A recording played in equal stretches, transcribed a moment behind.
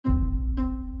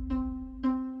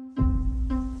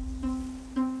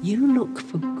You look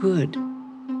for good,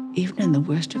 even in the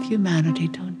worst of humanity,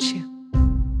 don't you?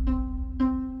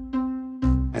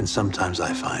 And sometimes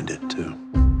I find it, too.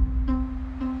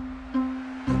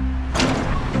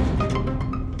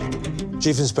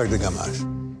 Chief Inspector Gamache,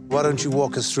 why don't you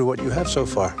walk us through what you have so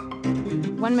far?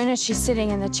 1 minute she's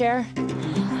sitting in the chair,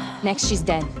 next she's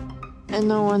dead. And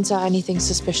no one saw anything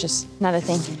suspicious. Not a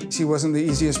thing. She wasn't the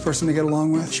easiest person to get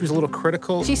along with. She was a little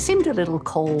critical. She seemed a little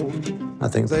cold. I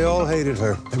think they all hated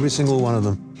her, every single one of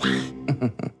them.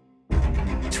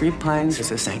 Three Pines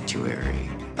is a sanctuary,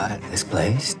 but this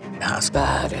place has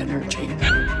bad energy.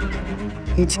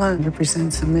 Each one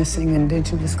represents a missing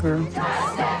Indigenous girl.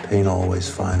 Pain always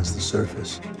finds the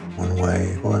surface, one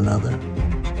way or another.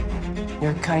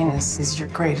 Your kindness is your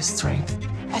greatest strength.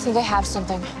 I think I have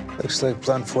something. Looks like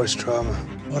blunt force trauma.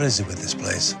 What is it with this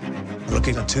place? We're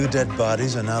looking at 2 dead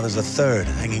bodies, and now there's a 3rd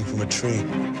hanging from a tree.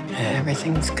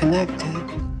 Everything's connected,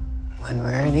 one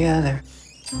way or the other.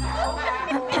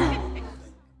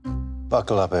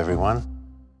 Buckle up, everyone.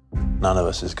 None of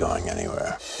us is going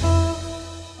anywhere.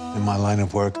 In my line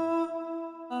of work,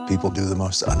 people do the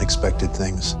most unexpected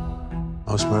things.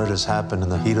 Most murders happen in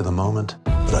the heat of the moment,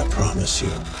 but I promise you,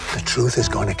 the truth is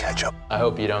going to catch up. I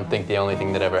hope you don't think the only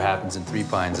thing that ever happens in Three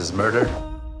Pines is murder.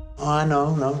 Oh,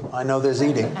 I know there's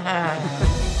eating.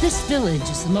 This village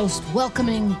is the most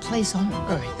welcoming place on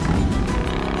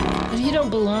Earth. If you don't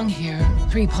belong here,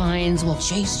 Three Pines will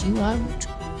chase you out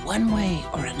one way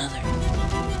or another.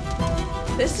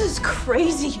 This is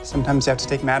crazy. Sometimes you have to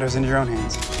take matters into your own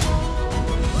hands.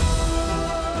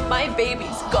 My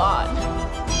baby's gone.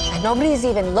 And nobody's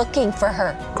even looking for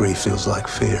her. Grief feels like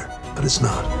fear, but it's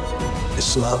not.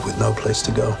 It's love with no place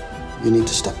to go. You need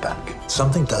to step back.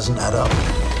 Something doesn't add up.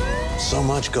 So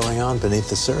much going on beneath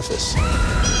the surface.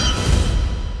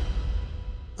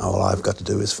 All I've got to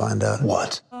do is find out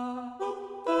what.